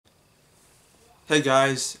Hey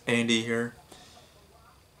guys, Andy here.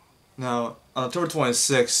 Now, on October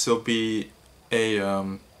 26th, there'll be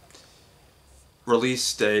a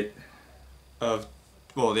release date of,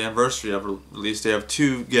 well, the anniversary of release date of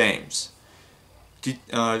two games.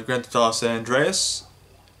 Grand Theft Auto San Andreas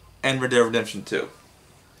and Red Dead Redemption 2.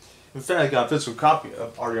 In fact, I got a physical copy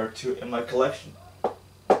of RDR2 in my collection.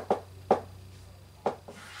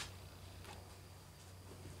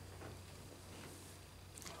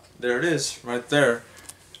 There it is, right there.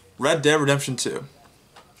 Red Dead Redemption 2.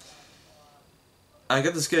 I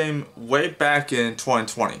got this game way back in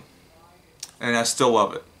 2020, and I still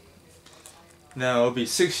love it. Now, it'll be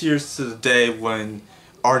 6 years to the day when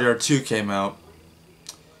RDR2 came out.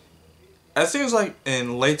 I think it was like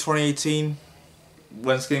in late 2018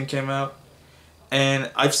 when this game came out,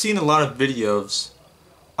 and I've seen a lot of videos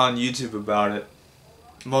on YouTube about it,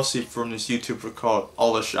 mostly from this YouTuber called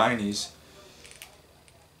All the Shinies.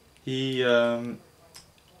 He did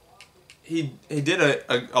a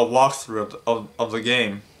walkthrough of the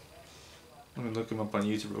game. Let me look him up on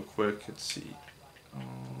YouTube real quick. Let's see.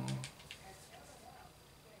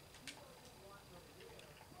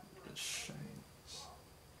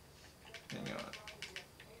 Hang on.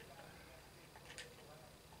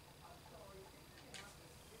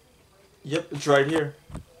 Yep, it's right here.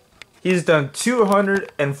 He's done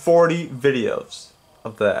 240 videos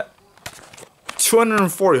of that.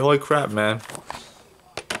 240, holy crap, man.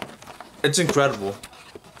 It's incredible.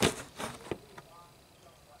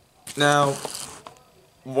 Now,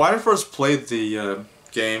 when I first played the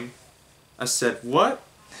game, I said, what?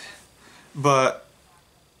 But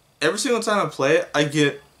every single time I play it, I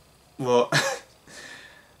get, well,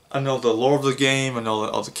 I know the lore of the game, I know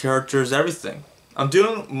all the characters, everything. I'm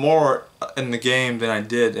doing more in the game than I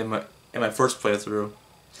did in my first playthrough.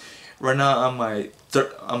 Right now, on my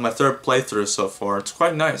third playthrough so far, it's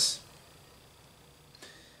quite nice.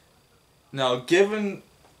 Now, given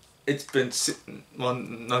it's been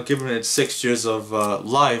given it's 6 years of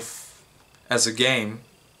life as a game,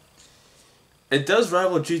 it does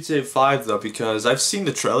rival GTA 5 though, because I've seen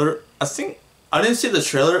the trailer. I think I didn't see the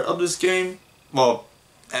trailer of this game. Well,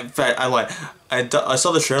 in fact, I lied. I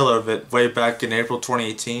saw the trailer of it way back in April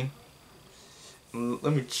 2018.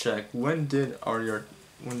 Let me check. When did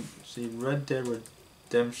Red Dead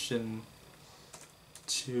Redemption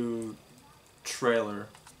 2 trailer?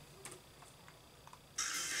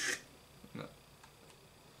 No.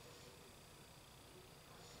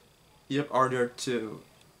 Yep, RDR2.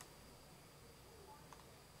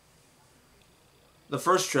 The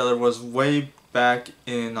first trailer was way back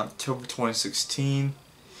in October 2016,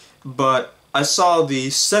 but I saw the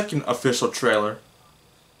second official trailer.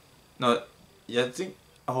 No, yeah,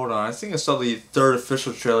 hold on, I think I saw the third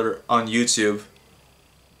official trailer on YouTube.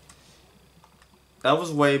 That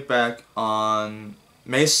was way back on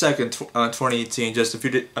May 2nd, 2018, just a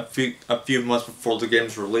few months before the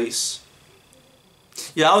game's release.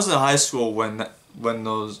 Yeah, I was in high school when that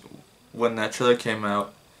trailer came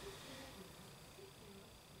out.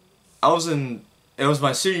 It was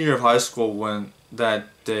my senior year of high school when that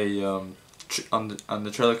day on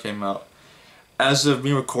the trailer came out. As of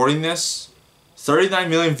me recording this, 39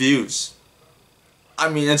 million views. I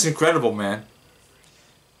mean, it's incredible, man.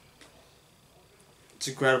 It's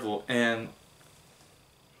incredible, and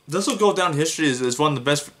this will go down in history as one of the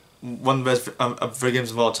best video games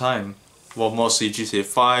of all time. Well, mostly GTA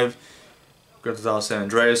 5, Grand Theft Auto San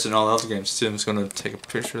Andreas, and all the other games too. I'm just gonna take a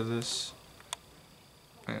picture of this.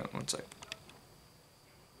 Hang on one sec.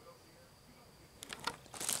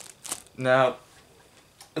 Now,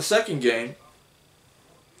 the second game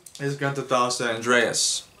is Grand Theft Auto San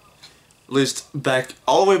Andreas, released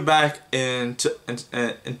all the way back in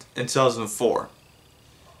 2004.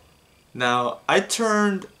 Now, I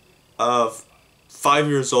turned 5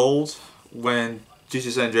 years old when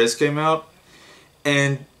GTA San Andreas came out,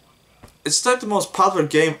 and it's like the most popular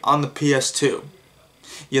game on the PS2.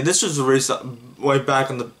 Yeah, this was released way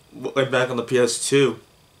back on the PS2.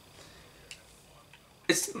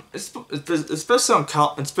 It's best on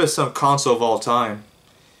console of all time,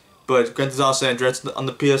 but Grand Theft Auto San Andreas on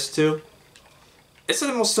the PS2, it's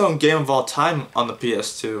the most selling game of all time on the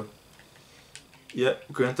PS2.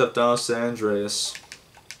 Yep, Grand Theft Auto San Andreas.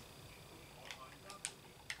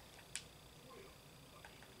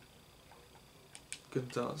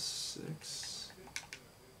 Grand Theft Auto 6.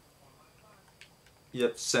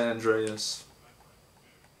 Yep, San Andreas.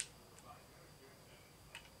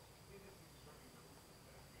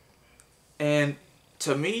 And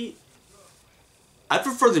to me, I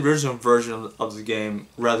prefer the original version of the game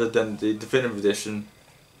rather than the definitive edition.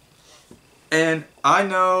 And I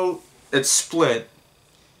know it's split,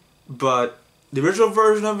 but The original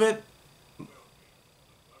version of it,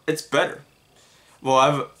 it's better.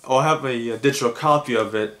 Well, I'll have a digital copy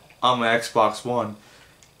of it on my Xbox One.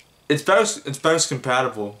 It's better. It's better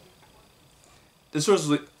compatible. This was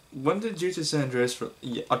when did GTA San Andreas for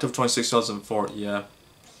October 26, 2004? Yeah.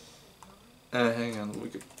 Hang on,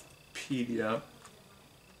 Wikipedia.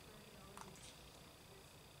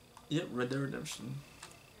 Yep, Red Dead Redemption.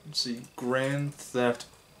 Let's see, Grand Theft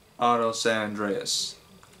Auto San Andreas.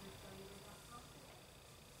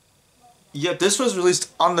 Yeah, this was released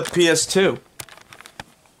on the PS2.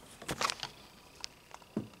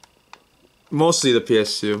 Mostly the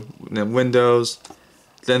PS2, then Windows,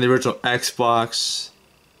 then the original Xbox,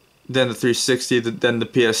 then the 360, then the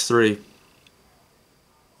PS3.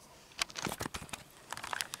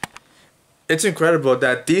 It's incredible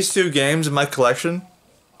that these two games in my collection,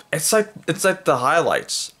 it's like the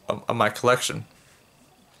highlights of my collection.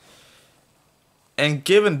 And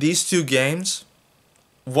given these two games,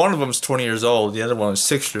 one of them is 20 years old, the other one is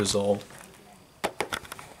 6 years old.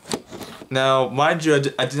 Now, mind you, I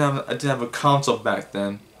didn't have a console back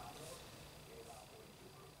then.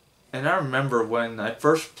 And I remember when I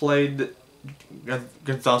first played Grand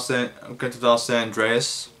Theft Auto San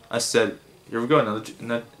Andreas, I said, here we go, another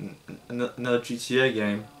GTA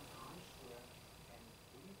game.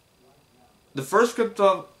 The first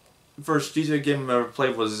GTA game I ever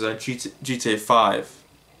played was GTA 5.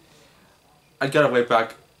 I got it way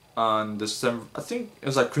back on December, I think it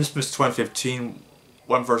was like Christmas 2015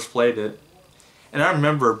 when I first played it. And I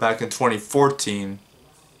remember back in 2014,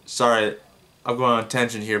 sorry, I'm going on a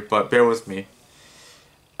tangent here, but bear with me.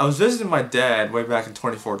 I was visiting my dad way back in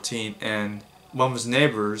 2014, and one of his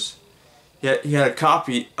neighbors, he had a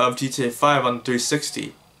copy of GTA 5 on the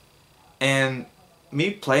 360. And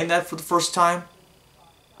me playing that for the first time,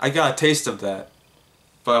 I got a taste of that,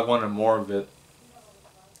 but I wanted more of it.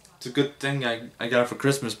 It's a good thing I got it for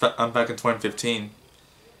Christmas back in 2015.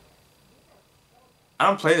 I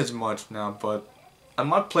don't play it as much now, but I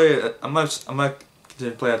might play it. I might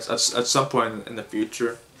continue to play it at some point in the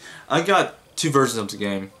future. I got two versions of the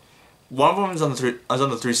game. One of them is on the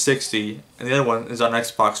 360, and the other one is on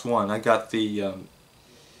Xbox One. I got the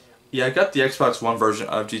I got the Xbox One version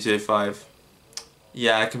of GTA 5.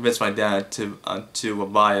 Yeah, I convinced my dad to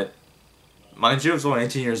buy it. Mind you, I was only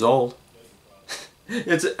 18 years old.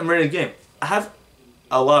 It's an M-rated game. I have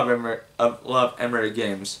a lot of M-rated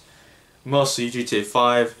games, mostly GTA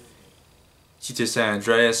 5, GTA San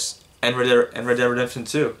Andreas, and Red Dead Redemption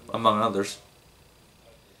 2, among others.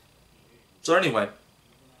 So anyway,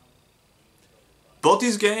 both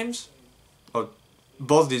these games, man,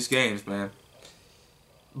 both these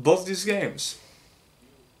games.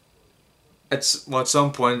 At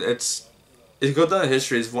some point it goes down in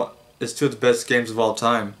history as two of the best games of all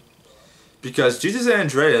time, because GTA San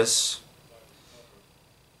Andreas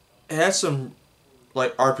has some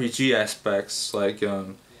like RPG aspects, like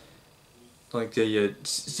the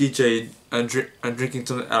CJ drinking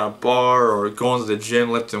something at a bar or going to the gym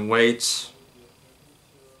lifting weights.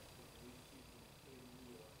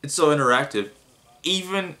 It's so interactive.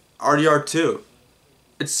 Even RDR2,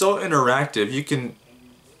 it's so interactive.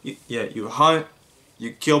 You hunt,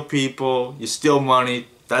 you kill people, you steal money.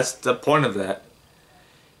 That's the point of that.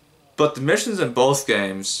 But the missions in both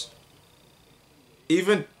games,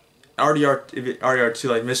 even RDR2,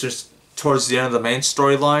 like missions towards the end of the main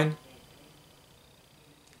storyline,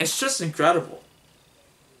 it's just incredible.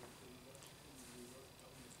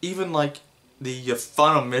 Even like the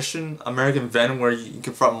final mission, American Venom, where you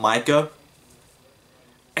confront Micah,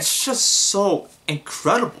 it's just so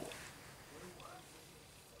incredible.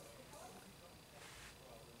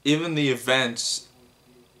 Even the events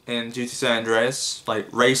in GTA San Andreas, like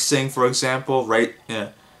racing, for example,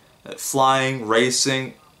 flying,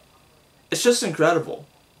 racing, it's just incredible.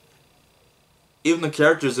 Even the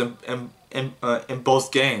characters in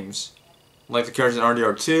both games, like the characters in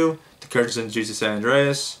RDR2, the characters in GTA San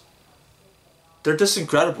Andreas, they're just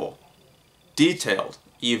incredible, detailed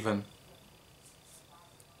even.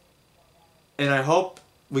 And I hope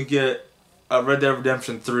we get a Red Dead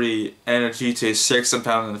Redemption 3 and a GTA 6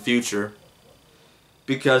 sometime in the future,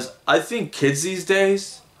 because I think kids these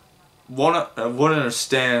days won't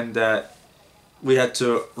understand that we had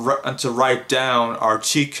to write down our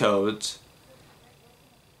cheat codes.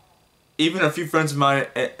 Even a few friends of mine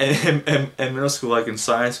in middle school, like in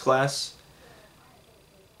science class,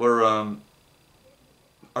 were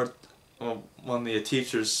one of the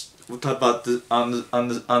teachers would talk about the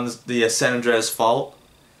San Andreas fault.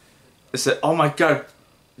 They said, "Oh my God,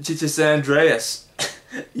 GTA San Andreas."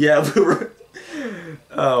 Yeah, we were.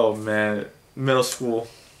 Oh man, middle school.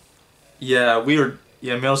 Yeah, we were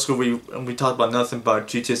Yeah, middle school we talked about nothing but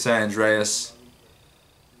GTA San Andreas.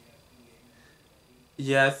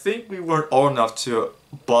 Yeah, I think we weren't old enough to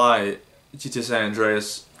buy GTA San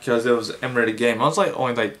Andreas because it was an emulated game. I was like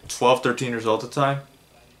only like 12, 13 years old at the time.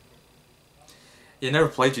 You never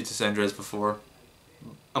played GTA San Andreas before.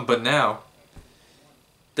 But now,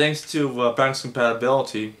 thanks to backwards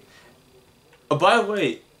compatibility. Oh, by the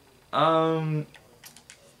way, um,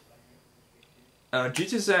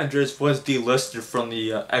 GTA San Andreas was delisted from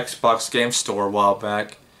the Xbox Game Store a while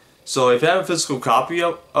back. So if you have a physical copy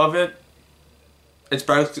of it, it's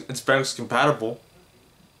backwards compatible.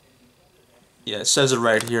 Yeah, it says it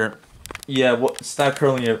right here. Yeah, well, it's not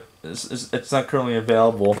currently it's not currently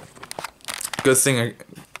available. Good thing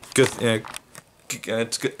it's a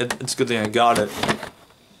good thing I got it.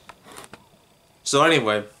 So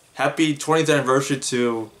anyway, happy 20th anniversary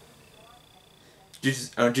to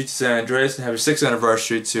GTA San Andreas, and happy 6th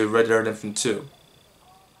anniversary to Red Dead Redemption 2.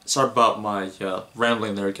 Sorry about my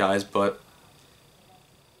rambling there, guys, but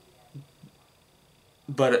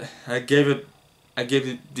I gave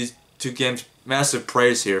these two games massive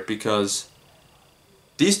praise here because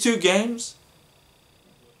these two games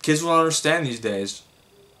kids will understand these days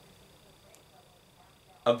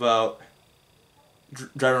about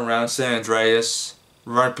driving around San Andreas,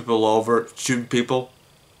 running people over, shooting people.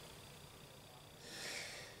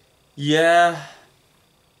 Yeah,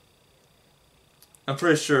 I'm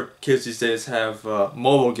pretty sure kids these days have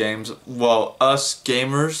mobile games, while us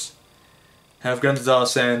gamers have Grand Theft Auto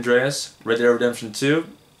San Andreas, Red Dead Redemption 2,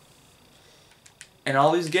 and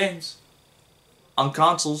all these games on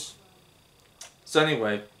consoles. So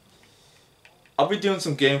anyway, I'll be doing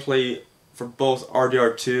some gameplay for both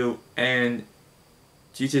RDR2 and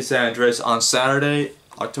GTA San Andreas on Saturday,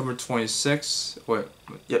 October 26th. Wait,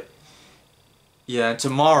 yep. Yeah,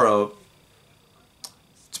 tomorrow's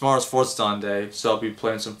Forza Dawn Day, so I'll be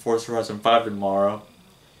playing some Forza Horizon 5 tomorrow.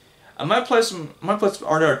 I might play some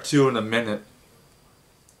RDR2 in a minute.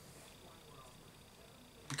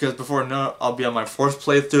 Because before I know it, I'll be on my 4th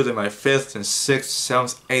playthrough, then my 5th, and 6th,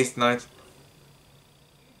 7th, 8th, 9th.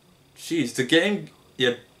 Jeez, the game,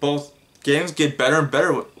 yeah, both games get better and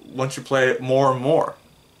better once you play it more and more.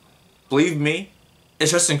 Believe me,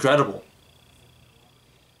 it's just incredible.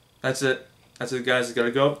 That's it. That's it, guys. I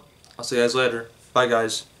gotta go. I'll see you guys later. Bye,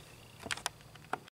 guys.